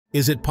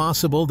Is it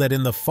possible that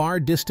in the far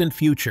distant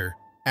future,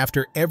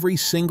 after every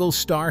single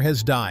star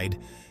has died,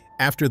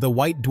 after the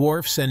white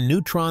dwarfs and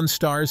neutron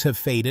stars have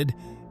faded,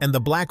 and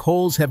the black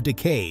holes have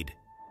decayed,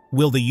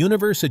 will the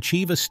universe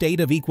achieve a state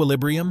of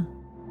equilibrium?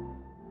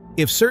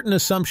 If certain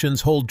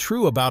assumptions hold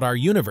true about our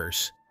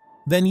universe,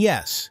 then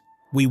yes,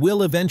 we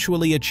will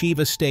eventually achieve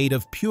a state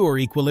of pure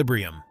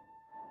equilibrium,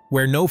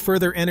 where no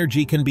further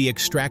energy can be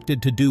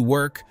extracted to do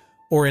work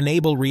or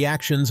enable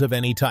reactions of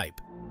any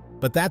type.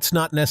 But that's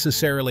not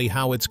necessarily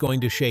how it's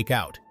going to shake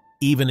out,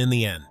 even in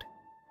the end.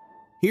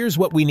 Here's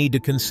what we need to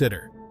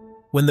consider.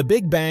 When the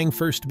Big Bang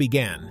first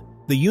began,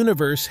 the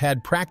universe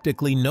had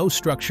practically no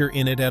structure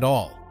in it at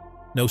all.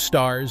 No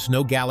stars,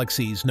 no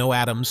galaxies, no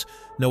atoms,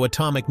 no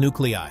atomic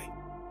nuclei.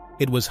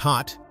 It was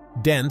hot,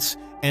 dense,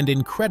 and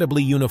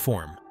incredibly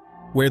uniform,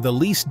 where the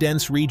least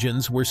dense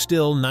regions were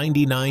still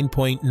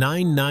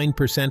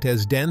 99.99%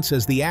 as dense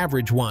as the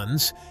average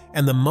ones,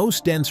 and the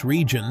most dense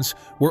regions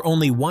were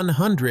only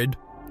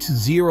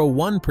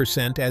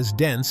 100.01% as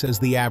dense as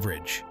the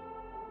average.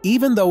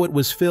 Even though it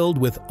was filled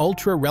with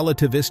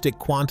ultra-relativistic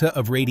quanta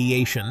of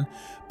radiation,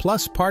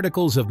 plus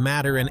particles of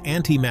matter and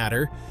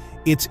antimatter,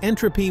 its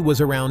entropy was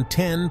around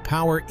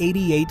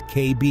 10^88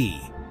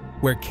 kb,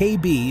 where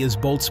kb is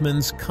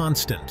Boltzmann's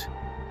constant.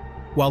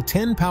 While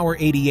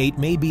 10^88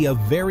 may be a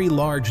very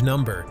large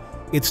number,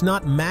 it's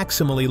not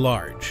maximally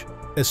large,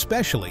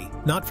 especially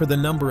not for the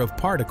number of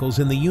particles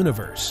in the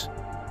universe.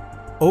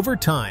 Over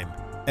time,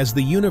 as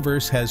the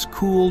universe has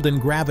cooled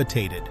and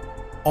gravitated,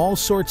 all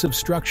sorts of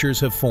structures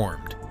have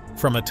formed,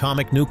 from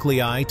atomic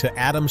nuclei to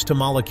atoms to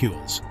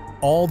molecules,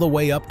 all the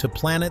way up to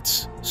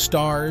planets,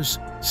 stars,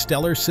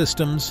 stellar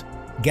systems,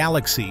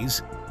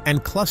 galaxies,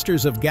 and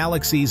clusters of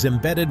galaxies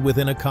embedded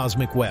within a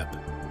cosmic web.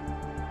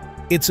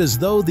 It's as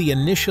though the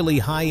initially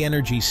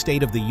high-energy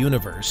state of the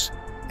universe,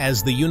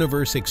 as the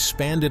universe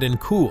expanded and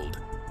cooled,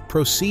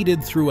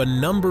 proceeded through a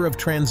number of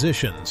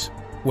transitions,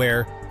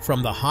 where,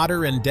 from the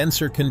hotter and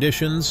denser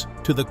conditions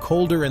to the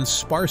colder and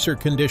sparser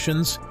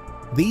conditions,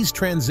 these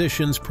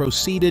transitions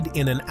proceeded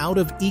in an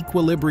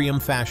out-of-equilibrium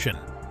fashion,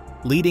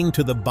 leading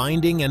to the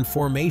binding and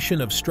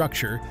formation of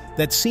structure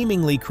that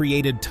seemingly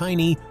created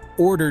tiny,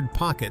 ordered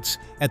pockets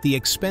at the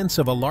expense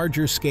of a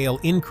larger-scale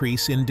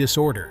increase in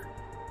disorder,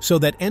 so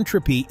that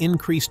entropy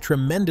increased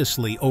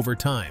tremendously over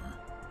time.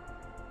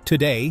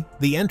 Today,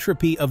 the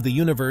entropy of the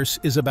universe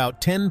is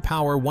about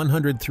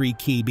 10^103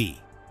 kb.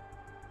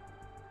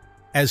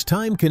 As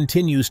time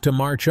continues to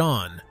march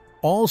on,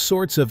 all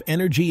sorts of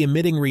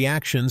energy-emitting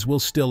reactions will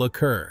still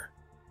occur.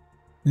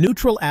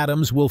 Neutral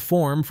atoms will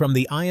form from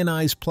the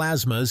ionized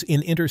plasmas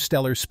in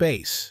interstellar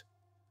space.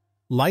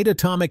 Light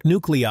atomic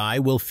nuclei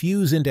will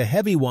fuse into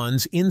heavy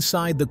ones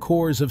inside the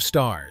cores of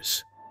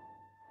stars.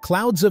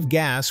 Clouds of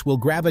gas will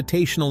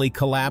gravitationally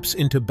collapse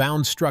into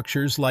bound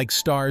structures like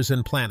stars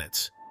and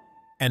planets,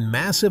 and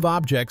massive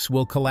objects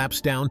will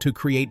collapse down to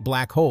create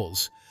black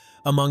holes,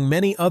 among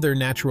many other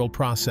natural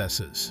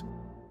processes.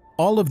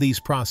 All of these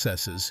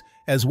processes,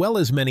 as well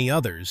as many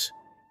others,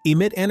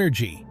 emit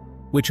energy,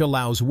 which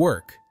allows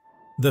work,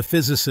 the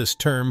physicist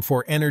term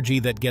for energy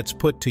that gets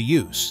put to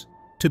use,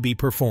 to be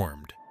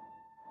performed.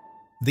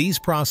 These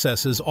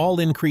processes all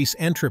increase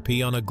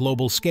entropy on a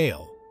global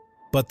scale,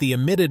 but the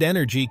emitted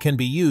energy can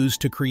be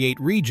used to create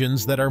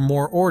regions that are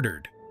more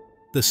ordered,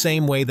 the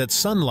same way that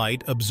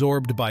sunlight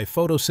absorbed by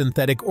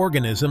photosynthetic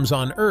organisms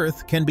on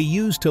Earth can be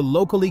used to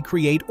locally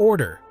create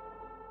order.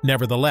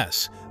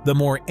 Nevertheless, the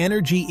more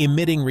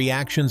energy-emitting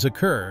reactions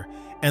occur,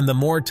 and the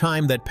more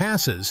time that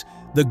passes,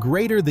 the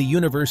greater the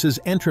universe's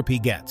entropy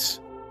gets.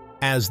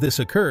 As this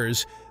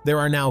occurs, there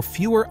are now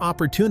fewer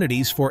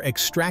opportunities for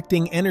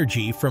extracting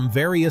energy from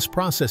various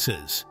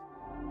processes.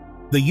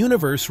 The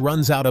universe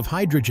runs out of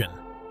hydrogen,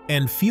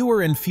 and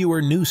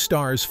fewer new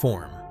stars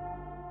form.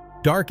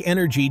 Dark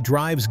energy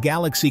drives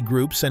galaxy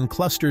groups and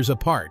clusters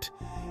apart,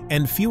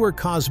 and fewer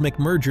cosmic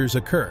mergers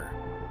occur.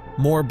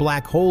 More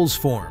black holes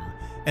form,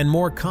 and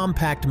more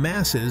compact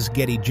masses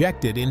get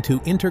ejected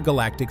into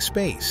intergalactic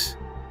space.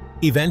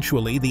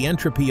 Eventually, the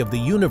entropy of the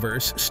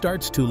universe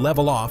starts to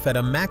level off at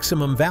a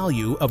maximum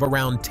value of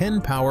around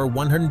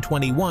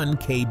 10^121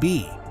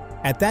 kb.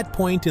 At that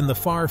point in the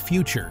far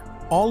future,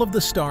 all of the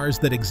stars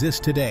that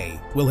exist today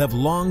will have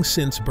long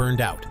since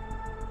burned out.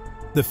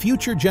 The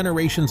future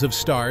generations of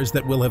stars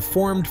that will have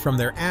formed from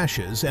their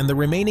ashes and the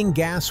remaining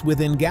gas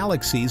within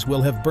galaxies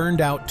will have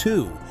burned out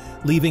too,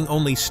 leaving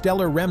only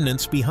stellar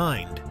remnants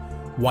behind.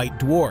 White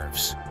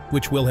dwarfs,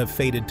 which will have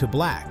faded to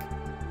black.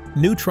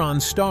 Neutron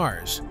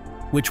stars,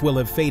 which will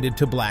have faded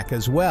to black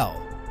as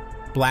well.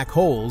 Black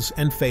holes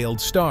and failed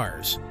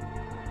stars.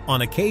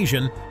 On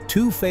occasion,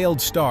 two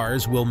failed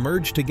stars will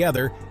merge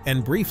together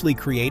and briefly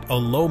create a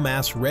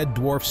low-mass red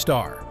dwarf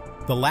star,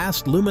 the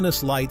last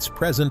luminous lights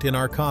present in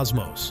our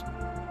cosmos.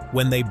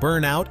 When they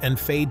burn out and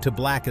fade to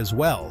black as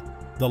well,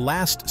 the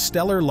last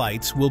stellar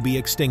lights will be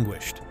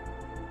extinguished.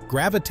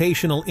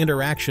 Gravitational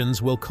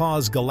interactions will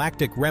cause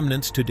galactic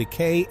remnants to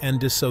decay and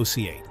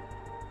dissociate.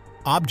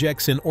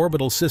 Objects in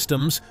orbital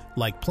systems,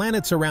 like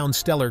planets around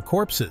stellar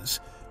corpses,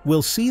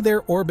 will see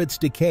their orbits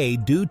decay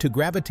due to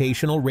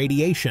gravitational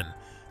radiation,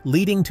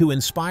 leading to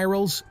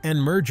spirals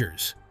and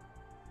mergers.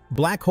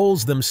 Black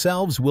holes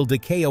themselves will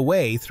decay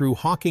away through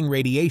Hawking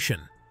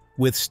radiation,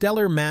 with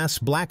stellar mass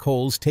black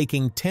holes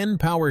taking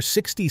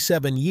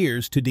 10^67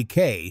 years to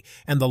decay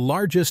and the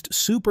largest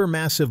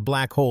supermassive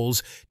black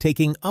holes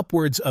taking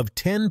upwards of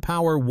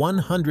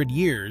 10^100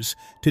 years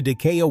to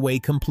decay away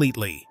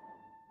completely.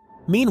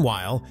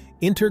 Meanwhile,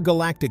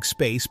 intergalactic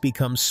space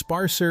becomes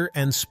sparser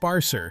and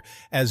sparser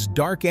as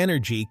dark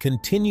energy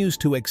continues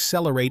to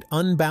accelerate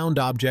unbound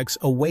objects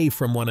away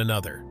from one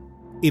another.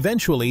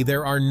 Eventually,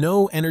 there are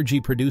no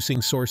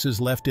energy-producing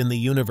sources left in the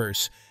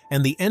universe,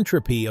 and the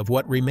entropy of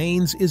what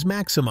remains is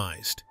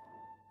maximized.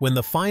 When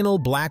the final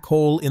black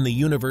hole in the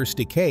universe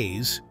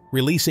decays,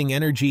 releasing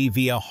energy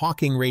via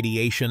Hawking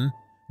radiation,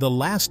 the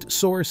last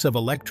source of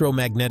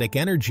electromagnetic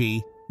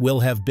energy will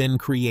have been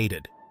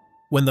created.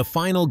 When the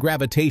final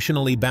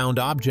gravitationally bound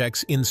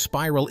objects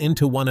spiral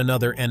into one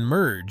another and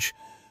merge,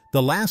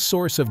 the last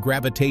source of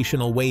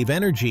gravitational wave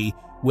energy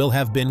will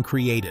have been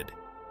created.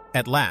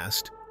 At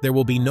last, there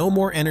will be no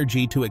more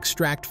energy to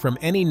extract from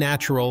any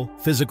natural,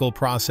 physical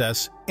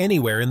process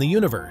anywhere in the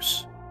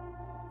universe.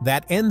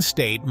 That end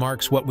state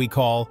marks what we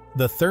call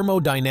the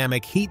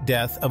thermodynamic heat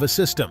death of a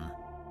system.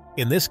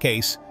 In this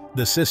case,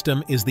 the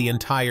system is the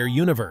entire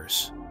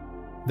universe.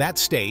 That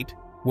state,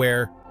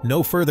 where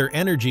no further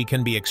energy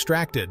can be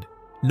extracted,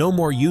 no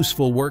more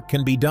useful work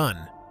can be done,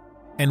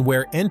 and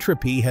where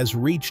entropy has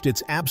reached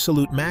its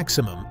absolute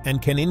maximum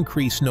and can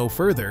increase no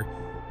further,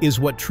 is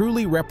what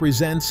truly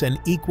represents an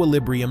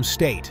equilibrium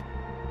state.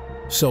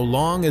 So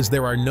long as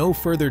there are no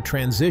further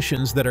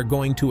transitions that are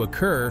going to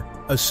occur,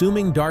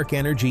 assuming dark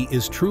energy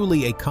is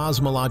truly a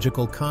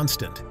cosmological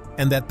constant,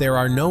 and that there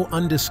are no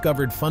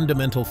undiscovered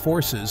fundamental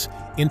forces,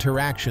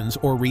 interactions,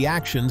 or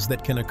reactions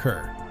that can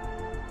occur.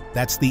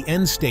 That's the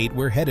end state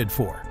we're headed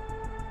for.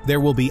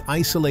 There will be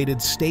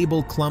isolated,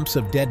 stable clumps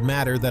of dead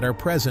matter that are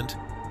present,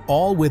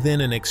 all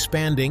within an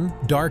expanding,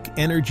 dark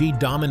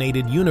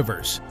energy-dominated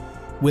universe,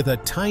 with a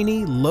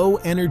tiny,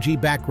 low-energy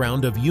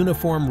background of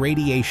uniform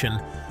radiation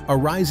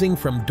arising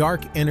from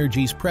dark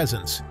energy's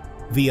presence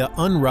via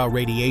Unruh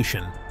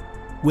radiation,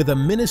 with a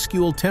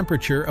minuscule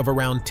temperature of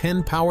around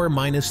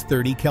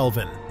 10⁻⁻30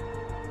 Kelvin.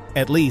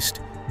 At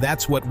least,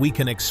 that's what we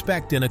can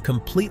expect in a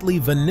completely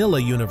vanilla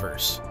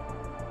universe.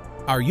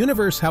 Our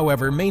universe,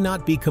 however, may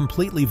not be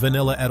completely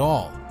vanilla at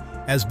all,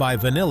 as by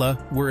vanilla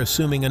we're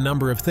assuming a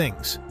number of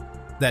things.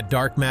 That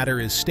dark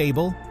matter is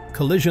stable,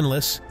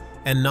 collisionless,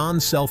 and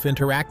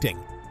non-self-interacting.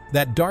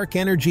 That dark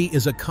energy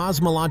is a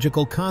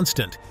cosmological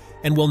constant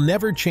and will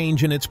never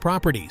change in its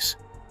properties.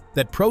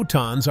 That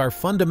protons are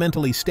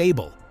fundamentally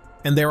stable,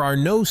 and there are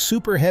no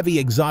super-heavy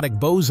exotic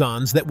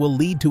bosons that will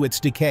lead to its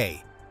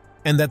decay,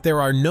 and that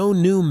there are no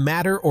new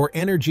matter or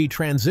energy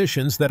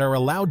transitions that are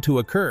allowed to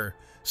occur,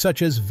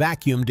 such as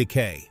vacuum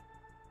decay.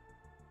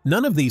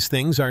 None of these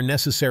things are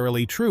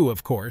necessarily true,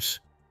 of course.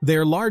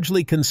 They're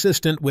largely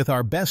consistent with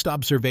our best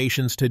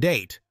observations to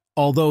date,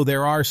 although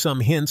there are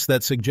some hints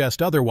that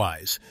suggest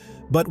otherwise,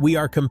 but we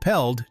are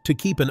compelled to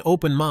keep an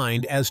open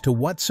mind as to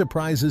what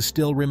surprises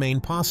still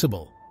remain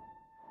possible.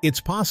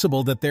 It's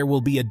possible that there will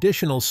be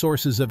additional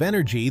sources of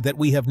energy that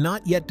we have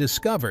not yet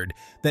discovered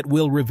that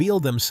will reveal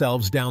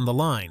themselves down the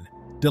line,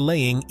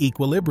 delaying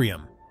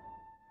equilibrium.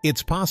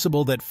 It's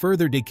possible that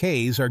further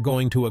decays are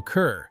going to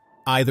occur,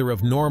 either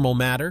of normal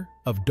matter,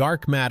 of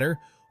dark matter,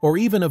 or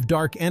even of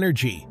dark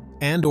energy,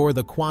 and/or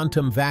the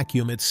quantum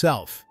vacuum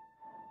itself.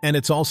 And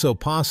it's also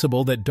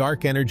possible that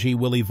dark energy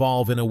will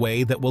evolve in a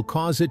way that will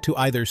cause it to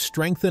either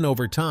strengthen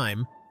over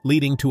time,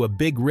 leading to a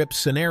big rip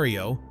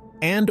scenario,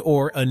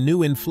 and/or a new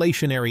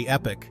inflationary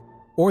epoch,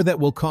 or that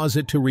will cause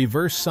it to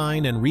reverse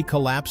sign and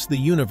recollapse the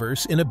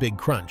universe in a big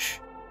crunch.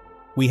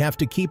 We have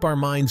to keep our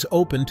minds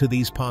open to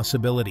these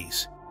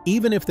possibilities,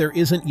 even if there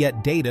isn't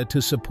yet data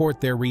to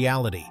support their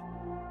reality.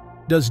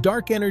 Does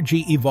dark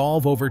energy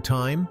evolve over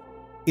time?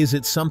 Is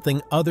it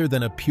something other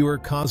than a pure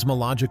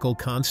cosmological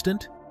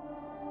constant?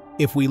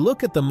 If we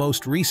look at the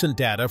most recent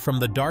data from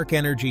the Dark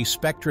Energy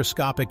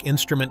Spectroscopic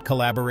Instrument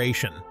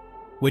Collaboration,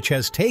 which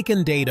has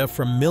taken data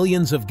from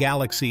millions of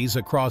galaxies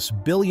across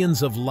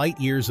billions of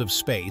light-years of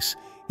space,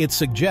 it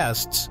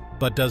suggests,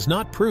 but does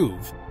not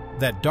prove,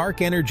 that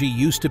dark energy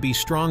used to be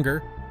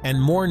stronger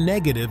and more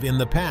negative in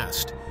the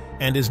past,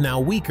 and is now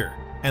weaker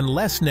and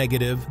less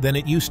negative than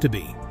it used to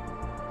be.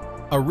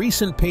 A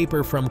recent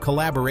paper from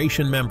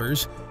collaboration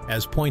members,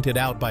 as pointed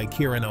out by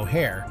Kieran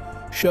O'Hare,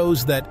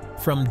 shows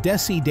that, from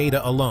Decay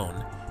data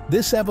alone,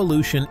 this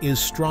evolution is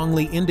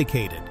strongly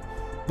indicated,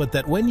 but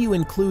that when you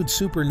include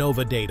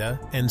supernova data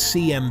and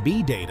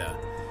CMB data,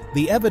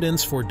 the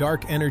evidence for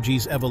dark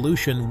energy's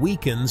evolution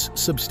weakens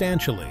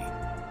substantially.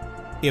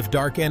 If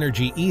dark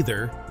energy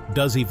either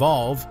does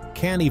evolve,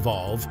 can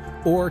evolve,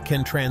 or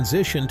can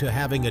transition to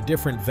having a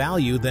different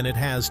value than it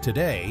has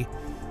today,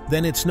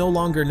 then it's no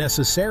longer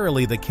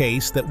necessarily the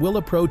case that we'll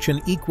approach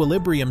an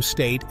equilibrium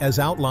state as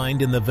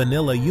outlined in the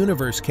vanilla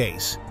universe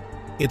case.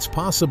 It's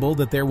possible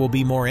that there will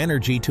be more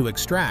energy to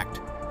extract,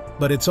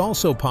 But it's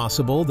also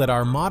possible that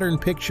our modern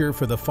picture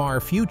for the far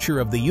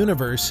future of the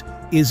universe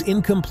is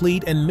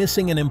incomplete and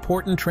missing an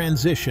important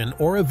transition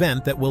or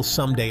event that will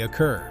someday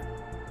occur.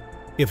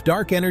 If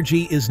dark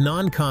energy is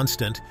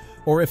non-constant,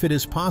 or if it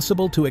is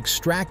possible to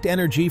extract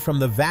energy from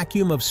the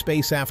vacuum of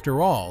space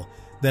after all,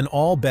 then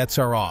all bets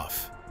are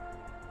off.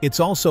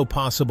 It's also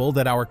possible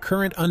that our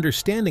current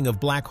understanding of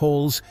black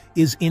holes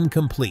is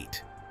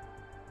incomplete.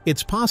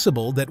 It's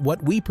possible that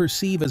what we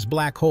perceive as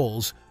black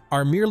holes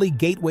are merely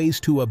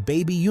gateways to a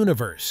baby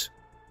universe,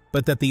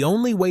 but that the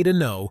only way to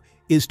know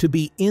is to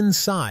be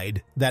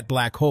inside that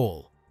black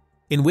hole,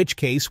 in which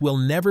case we'll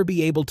never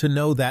be able to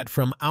know that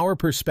from our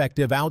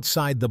perspective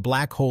outside the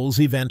black hole's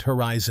event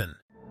horizon.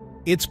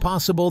 It's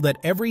possible that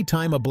every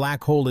time a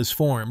black hole is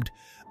formed,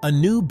 a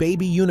new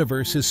baby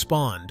universe is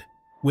spawned,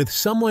 with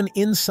someone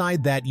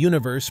inside that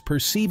universe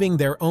perceiving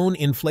their own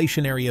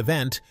inflationary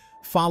event,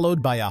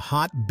 followed by a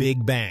hot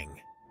Big Bang.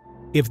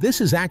 If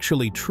this is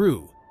actually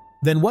true,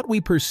 then what we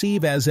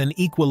perceive as an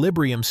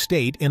equilibrium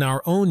state in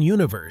our own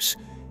universe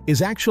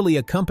is actually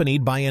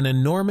accompanied by an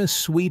enormous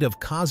suite of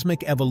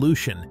cosmic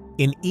evolution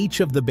in each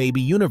of the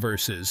baby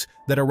universes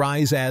that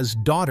arise as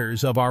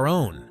daughters of our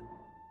own.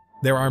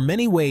 There are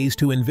many ways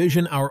to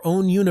envision our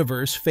own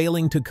universe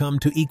failing to come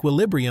to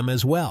equilibrium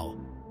as well.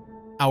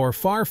 Our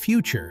far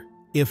future,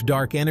 if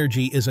dark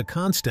energy is a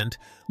constant,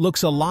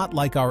 looks a lot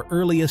like our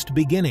earliest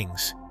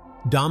beginnings,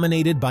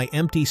 dominated by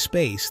empty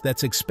space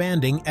that's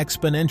expanding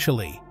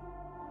exponentially.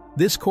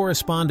 This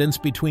correspondence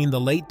between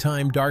the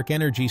late-time dark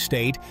energy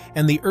state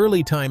and the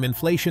early-time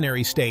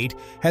inflationary state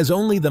has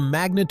only the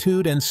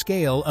magnitude and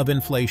scale of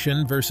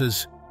inflation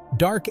versus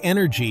dark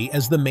energy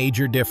as the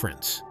major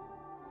difference.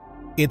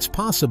 It's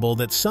possible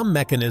that some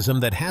mechanism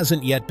that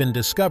hasn't yet been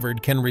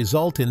discovered can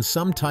result in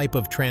some type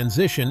of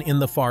transition in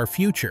the far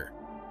future,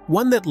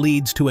 one that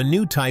leads to a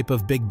new type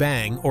of Big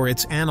Bang or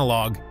its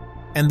analog,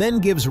 and then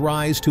gives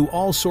rise to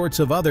all sorts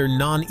of other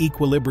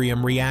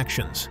non-equilibrium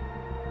reactions.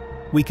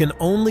 We can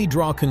only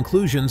draw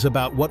conclusions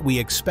about what we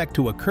expect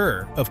to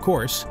occur, of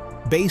course,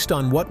 based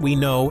on what we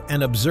know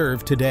and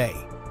observe today.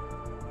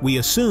 We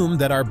assume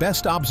that our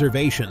best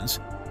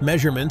observations,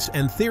 measurements,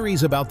 and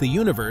theories about the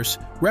universe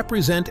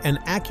represent an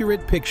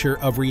accurate picture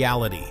of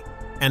reality,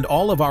 and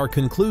all of our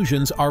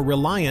conclusions are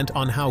reliant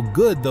on how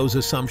good those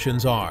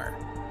assumptions are.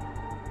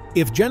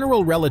 If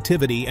general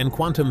relativity and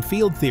quantum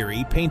field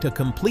theory paint a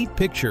complete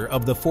picture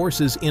of the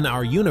forces in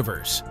our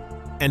universe,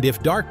 and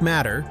if dark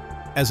matter,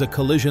 as a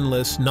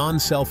collisionless,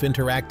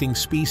 non-self-interacting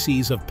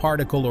species of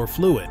particle or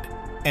fluid,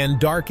 and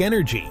dark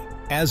energy,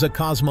 as a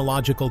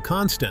cosmological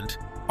constant,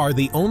 are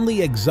the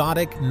only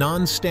exotic,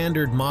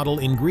 non-standard model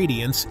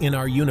ingredients in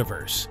our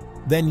universe,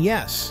 then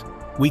yes,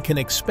 we can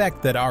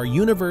expect that our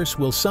universe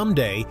will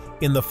someday,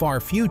 in the far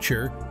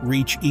future,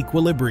 reach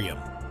equilibrium.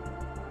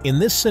 In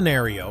this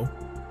scenario,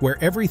 where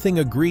everything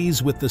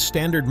agrees with the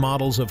standard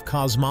models of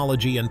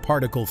cosmology and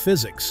particle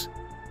physics,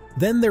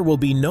 then there will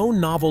be no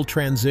novel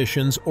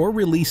transitions or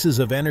releases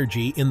of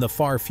energy in the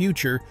far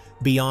future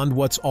beyond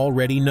what's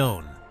already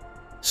known: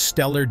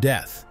 stellar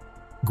death,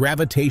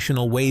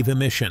 gravitational wave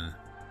emission,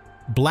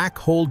 black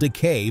hole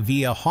decay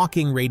via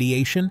Hawking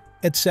radiation,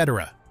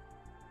 etc.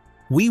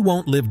 We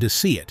won't live to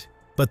see it,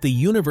 but the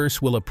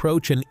universe will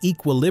approach an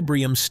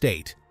equilibrium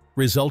state,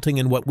 resulting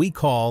in what we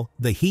call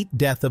the heat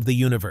death of the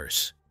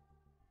universe.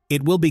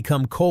 It will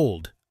become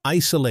cold,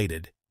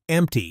 isolated,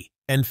 empty,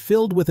 and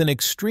filled with an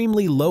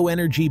extremely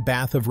low-energy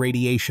bath of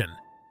radiation,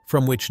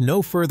 from which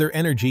no further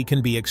energy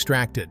can be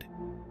extracted.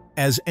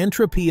 As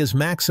entropy is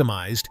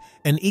maximized,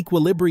 an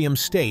equilibrium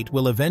state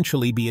will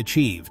eventually be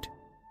achieved.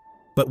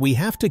 But we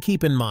have to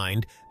keep in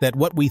mind that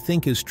what we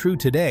think is true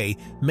today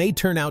may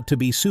turn out to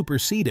be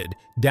superseded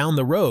down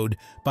the road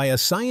by a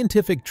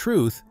scientific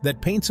truth that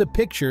paints a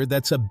picture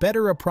that's a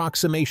better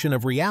approximation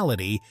of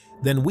reality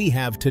than we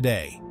have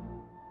today.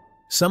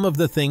 Some of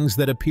the things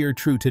that appear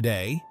true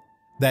today: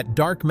 that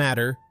dark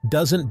matter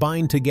doesn't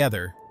bind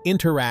together,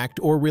 interact,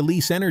 or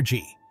release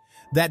energy,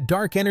 that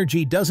dark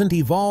energy doesn't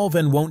evolve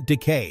and won't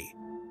decay,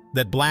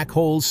 that black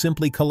holes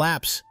simply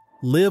collapse,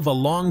 live a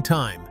long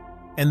time,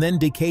 and then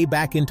decay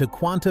back into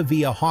quanta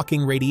via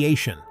Hawking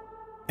radiation,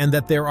 and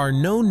that there are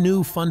no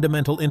new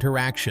fundamental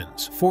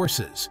interactions,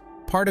 forces,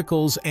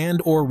 particles,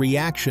 and/or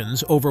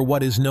reactions over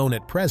what is known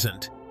at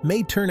present,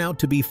 may turn out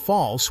to be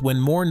false when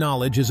more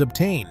knowledge is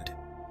obtained.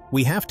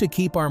 We have to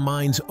keep our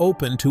minds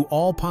open to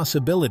all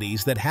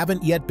possibilities that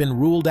haven't yet been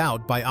ruled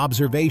out by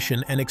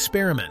observation and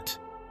experiment,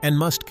 and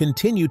must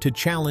continue to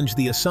challenge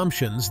the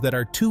assumptions that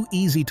are too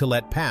easy to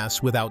let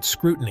pass without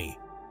scrutiny.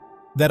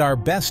 That our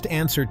best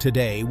answer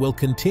today will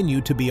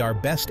continue to be our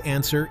best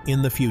answer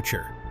in the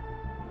future.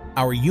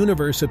 Our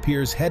universe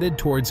appears headed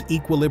towards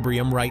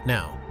equilibrium right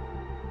now,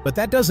 but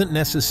that doesn't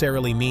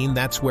necessarily mean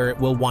that's where it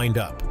will wind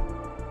up.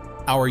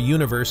 Our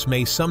universe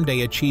may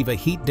someday achieve a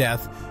heat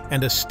death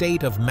and a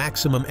state of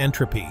maximum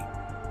entropy,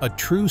 a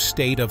true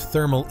state of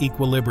thermal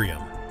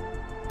equilibrium.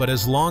 But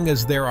as long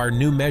as there are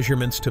new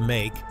measurements to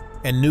make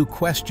and new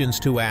questions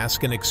to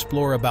ask and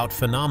explore about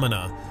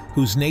phenomena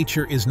whose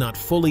nature is not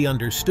fully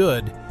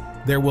understood,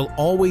 there will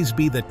always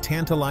be the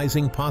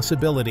tantalizing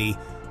possibility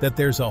that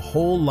there's a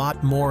whole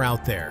lot more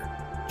out there,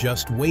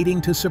 just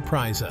waiting to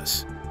surprise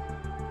us.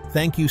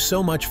 Thank you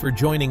so much for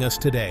joining us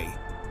today.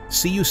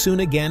 See you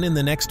soon again in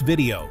the next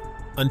video.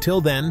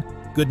 Until then,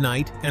 good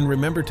night and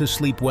remember to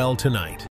sleep well tonight.